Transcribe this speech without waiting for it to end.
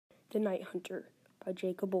The Night Hunter by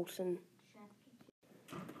Jacob Olson.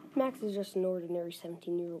 Max is just an ordinary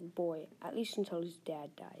 17-year-old boy, at least until his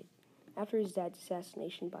dad died. After his dad's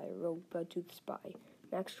assassination by a rogue Bloodtooth spy,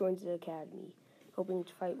 Max joins the academy, hoping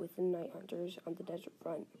to fight with the Night Hunters on the desert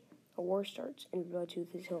front. A war starts, and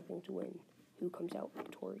Bloodtooth is hoping to win. Who comes out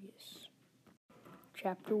victorious?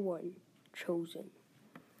 Chapter 1. Chosen.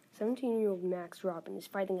 17-year-old Max Robin is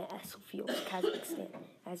fighting at Esselfields, Kazakhstan,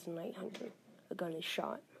 as a Night Hunter. A gun is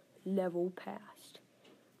shot. Level passed.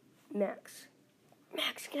 Max,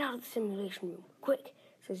 get out of the simulation room. Quick,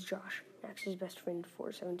 says Josh, Max's best friend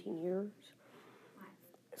for 17 years.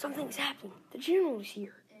 Something's happening. The general is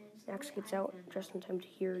here. Max gets out just in time to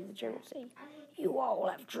hear the general say, "You all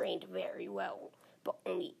have trained very well, but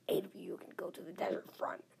only 8 of you can go to the desert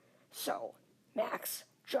front. So, Max,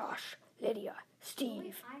 Josh, Lydia,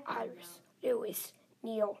 Steve, Iris, Lewis,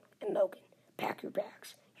 Neil, and Logan, pack your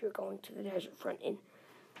bags. You're going to the desert front in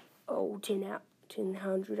 1000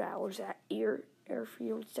 hours at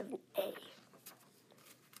Airfield 7A.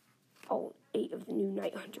 All 8 of the new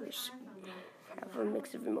Night Hunters have a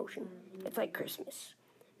mix of emotion. It's like Christmas.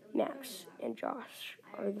 Max and Josh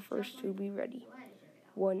are the first to be ready.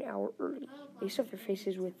 1 hour early. They stuff their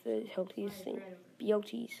faces with the healthiest thing,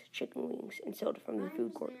 BLTs, chicken wings, and soda from the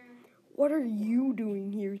food court. "What are you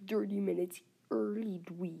doing here 30 minutes early,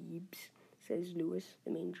 dweebs?" says Lewis,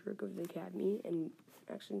 the main jerk of the academy, and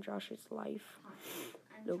Max and Josh's life.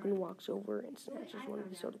 Logan walks over and snatches one of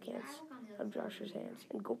the soda cans out of Josh's hands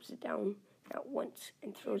and gulps it down at once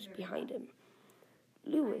and throws it behind him.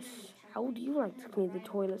 "Lewis, how would you like to clean the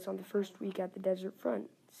toilets on the first week at the desert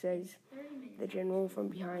front?" says the general from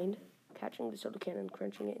behind, catching the soda can and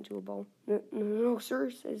crunching it into a ball. No, sir,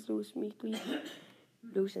 says Lewis meekly.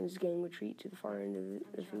 Lewis and his gang retreat to the far end of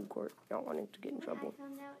the food court, not wanting to get in trouble.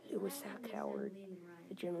 Lewis, that coward,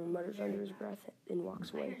 the general mutters under his breath, then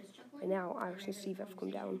walks away. By now, Iris and Steve have come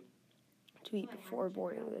down to eat before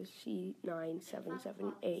boarding the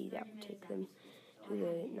C977A that would take them to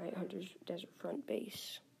the Night Hunters desert front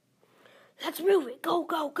base. "Let's move it! Go,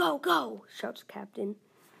 go, go, go!" shouts the captain,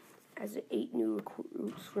 as the 8 new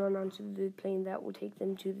recruits run onto the plane that will take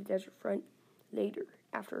them to the desert front. Later,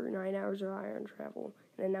 after 9 hours of iron travel,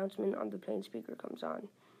 an announcement on the plane speaker comes on.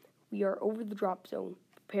 "We are over the drop zone.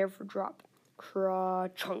 Prepare for drop."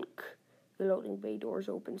 Cra-chunk. The loading bay doors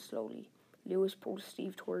open slowly. Lewis pulls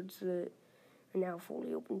Steve towards the now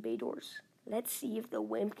fully open bay doors. "Let's see if the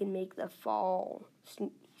wimp can make the fall," he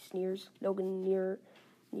sneers. Logan and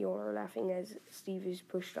Neil are laughing as Steve is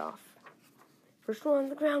pushed off. "First one on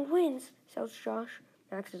the ground wins," shouts Josh.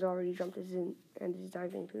 Max has already jumped and is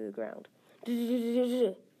diving to the ground.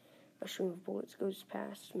 A string of bullets goes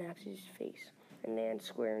past Max's face and lands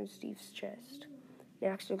square in Steve's chest.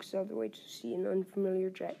 Max looks the other way to see an unfamiliar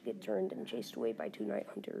jet get turned and chased away by 2 Night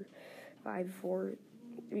Hunter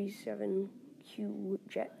 5437Q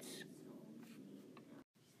jets.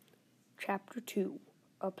 Chapter 2.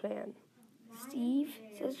 A Plan. "Steve,"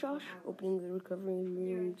 says Josh, opening the recovery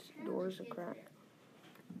room's doors a crack.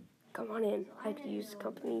 "Come on in. I could use the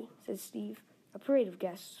company," says Steve. A parade of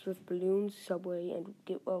guests with balloons, subway, and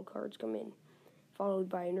get-well cards come in, followed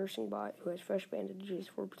by a nursing bot who has fresh bandages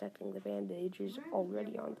for protecting the bandages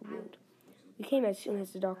already on the wound. "We came as soon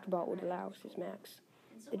as the doctor bot would allow," says Max.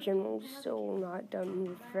 The general's still not done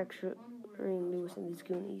with fracturing Lewis and his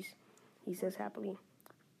goonies. He says happily.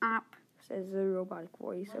 "Up," says the robotic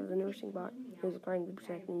voice of the nursing bot, who is applying the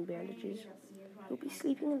protecting bandages. "You'll be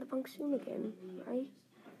sleeping in the bunk soon again, right?"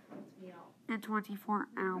 "In 24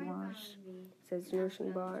 hours, says the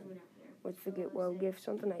nursing bot, with the get-well gifts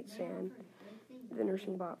on the nightstand. The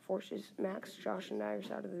nursing bot forces Max, Josh, and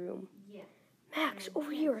Iris out of the room. "Max,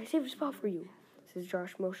 over here, I saved a spot for you," says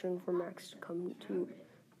Josh, motioning for Max to come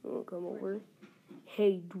over.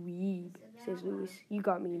 "Hey, dweeb," says Lewis, "you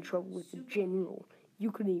got me in trouble with the general.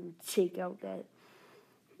 You couldn't even take out that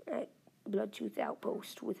Bloodtooth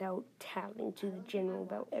outpost without telling to the general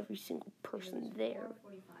about every single person there.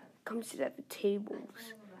 Come sit at the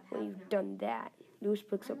tables when you've done that." Lewis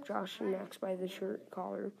picks up Josh and Max by the shirt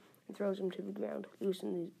collar and throws them to the ground. Lewis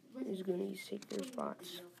and his goonies take their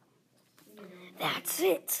spots. "That's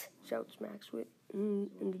it," shouts Max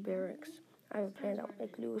in the barracks. "I have a plan that will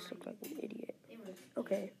make Lewis look like an idiot."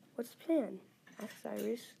 "Okay, what's the plan?" asks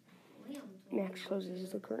Iris. Max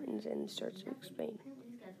closes the curtains and starts to explain.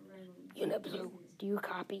 "Unit Blue, do you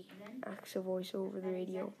copy?" asks a voice over the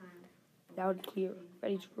radio. "Loud and clear.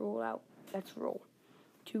 Ready to roll out. Let's roll."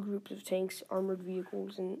 2 groups of tanks, armored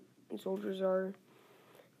vehicles, and soldiers are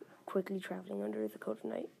quickly traveling under the coat of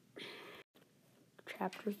night.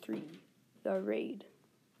 Chapter 3. The Raid.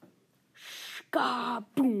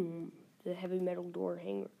 Shka-boom! The heavy metal door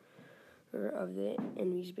hanger of the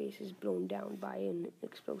enemy's base is blown down by an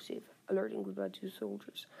explosive, alerting the Bloodtooth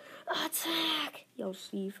soldiers. "Attack!" yells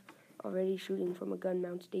Steve, already shooting from a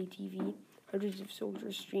gun-mounted ATV. Hundreds of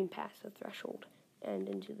soldiers stream past the threshold and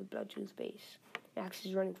into the Bloodtooth base. Max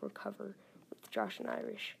is running for cover with Josh and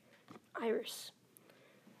Iris.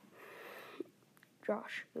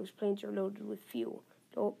 Josh, those planes are loaded with fuel.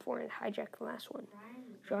 Go up for and hijack the last one.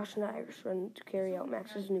 Josh and Iris run to carry out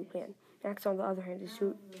Max's new plan. Max, on the other hand, is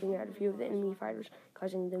shooting at a few of the enemy fighters,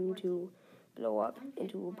 causing them to blow up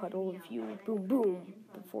into a puddle of fuel. Boom, boom,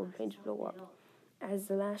 before the planes blow up. As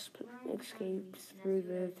the last escapes through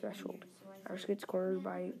the threshold, Iris gets cornered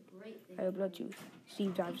by a Bloodtooth.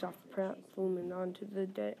 Steve dives off the platform and onto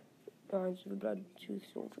the Bloodtooth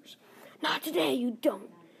soldiers. "Not today, you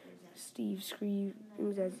don't!" Steve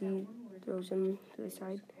screams as he throws him to the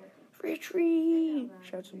side. "Retreat!"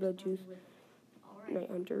 shouts the Bloodtooth Night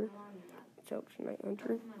Hunter.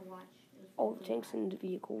 All the tanks and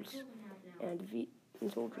vehicles and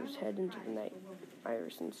soldiers head into the night.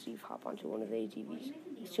 Iris and Steve hop onto one of the ATVs.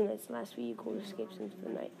 As soon as the last vehicle escapes into the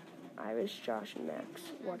night, Iris, Josh, and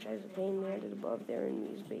Max watch as the plane landed above their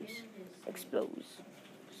enemy's base explodes,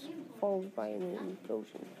 followed by an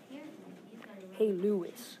implosion. "Hey,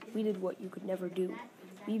 Lewis, we did what you could never do.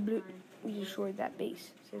 We destroyed that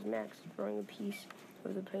base," says Max, throwing a piece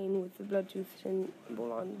of the plane with the Bloodtooth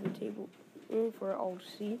symbol on the table for all to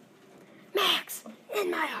see. "Max, in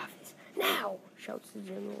my office, now!" shouts the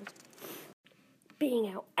general. "Being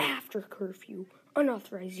out after curfew,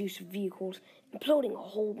 unauthorized use of vehicles, imploding a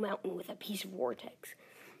whole mountain with a piece of vortex.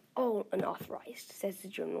 All unauthorized," says the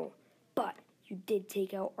general. "But you did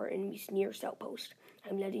take out our enemy's nearest outpost.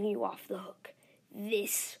 I'm letting you off the hook.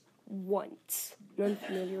 This once." An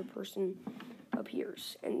unfamiliar person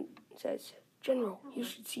appears and says, "General, you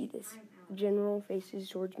should see this." The general faces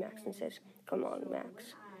towards Max and says, "Come on,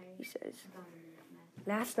 Max," he says.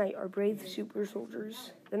 "Last night, our brave super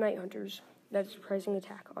soldiers, the Night Hunters, led a surprising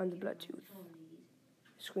attack on the Bloodtooth."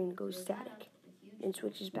 The screen goes static and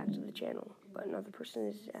switches back to the channel, but another person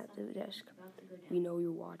is at the desk. "We know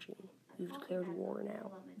you're watching. We've declared war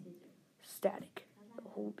now." Static. The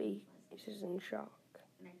whole base is in shock.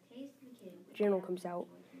 The general comes out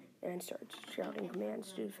and starts shouting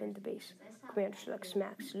commands to defend the base. Commander selects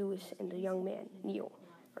Max, Lewis, and a young man, Neil,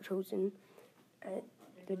 are chosen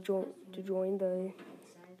to join the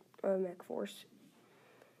mech force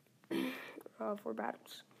for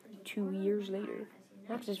battles. 2 years later,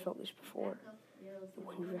 Max has felt this before. The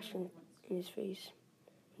wind rushing in his face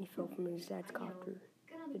when he fell from his dad's copter.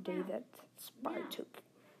 The day that spy took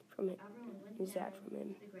his dad from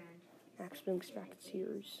him. Max blinks back at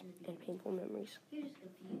tears and painful memories.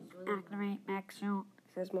 "Activate mech suit,"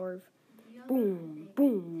 says Marv. Boom,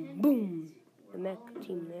 boom, boom. The mech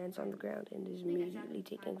team lands on the ground and is immediately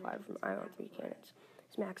taking fire from Ion 3 cannons.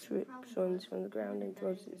 As Max rips one from the ground and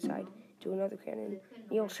throws it aside to another cannon,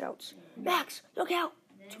 Neil shouts, "Max, look out!"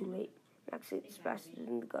 Too late. Max gets blasted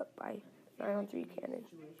in the gut by an Ion 3 cannon.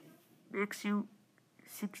 "Mech suit,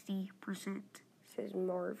 60%. says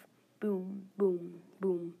Marv. Boom, boom,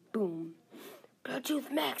 boom, boom.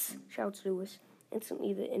 "Bloodtooth Max!" shouts Lewis.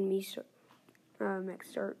 Instantly, the enemy mechs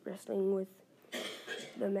start wrestling with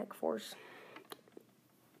the mech force.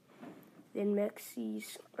 Then Max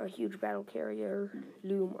sees a huge battle carrier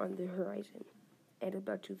loom on the horizon, and a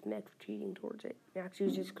Bloodtooth mech retreating towards it. Max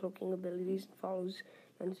uses cloaking abilities and follows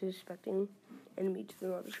an unsuspecting enemy to the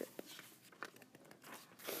mothership.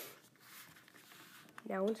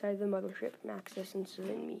 Now inside the mothership, Max listens to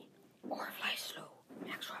the enemy. "Or fly slow.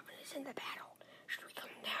 Max Robin is in the battle. Should we kill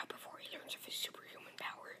him now before he learns of his superhuman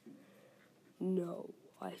power?" "No,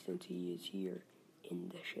 I sense he is here, in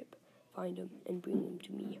the ship. Find him and bring him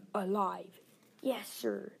to me, alive." "Yes,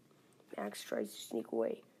 sir." Max tries to sneak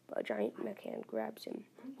away, but a giant mech hand grabs him.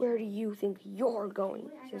 "Where do you think you're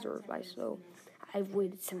going?" says Fly Slow. "I've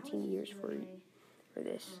waited 17 years for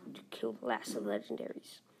this, to kill the last of the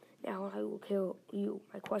legendaries. Now I will kill you.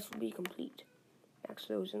 My quest will be complete." Max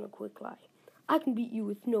throws in a quick lie. "I can beat you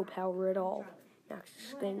with no power at all." Max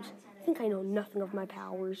exclaims, "I think I know nothing of my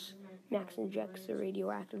powers." Max injects the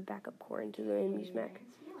radioactive backup core into the enemy's mech,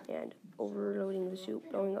 and overloading the suit,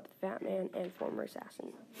 blowing up the Fat Man and former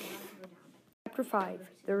assassin. Chapter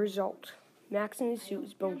 5. The result. Max in his suit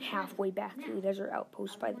is blown halfway back to the desert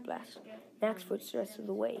outpost by the blast. Max foots the rest of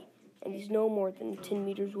the way, and he's no more than 10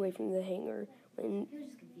 meters away from the hangar when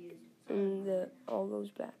all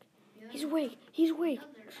goes black. He's awake!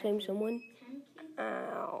 Exclaims someone.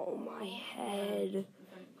 "Ow, my head,"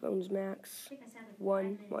 groans Max.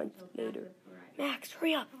 1 month later. "Max,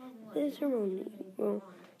 hurry up! The ceremony will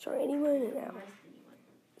start any minute now,"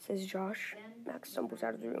 says Josh. Max stumbles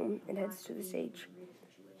out of the room and heads to the stage.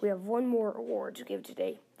 We have one more award to give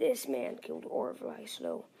today. This man killed Orville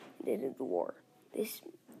Slow and ended the war. This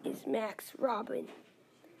is Max Robin,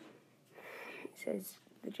 says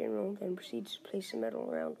the general, then proceeds to place a medal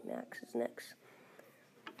around Max's neck.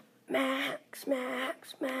 Max,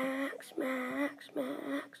 Max, Max, Max,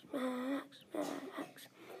 Max, Max, Max,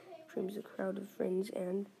 screams a crowd of friends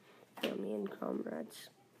and family and comrades.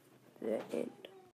 The end.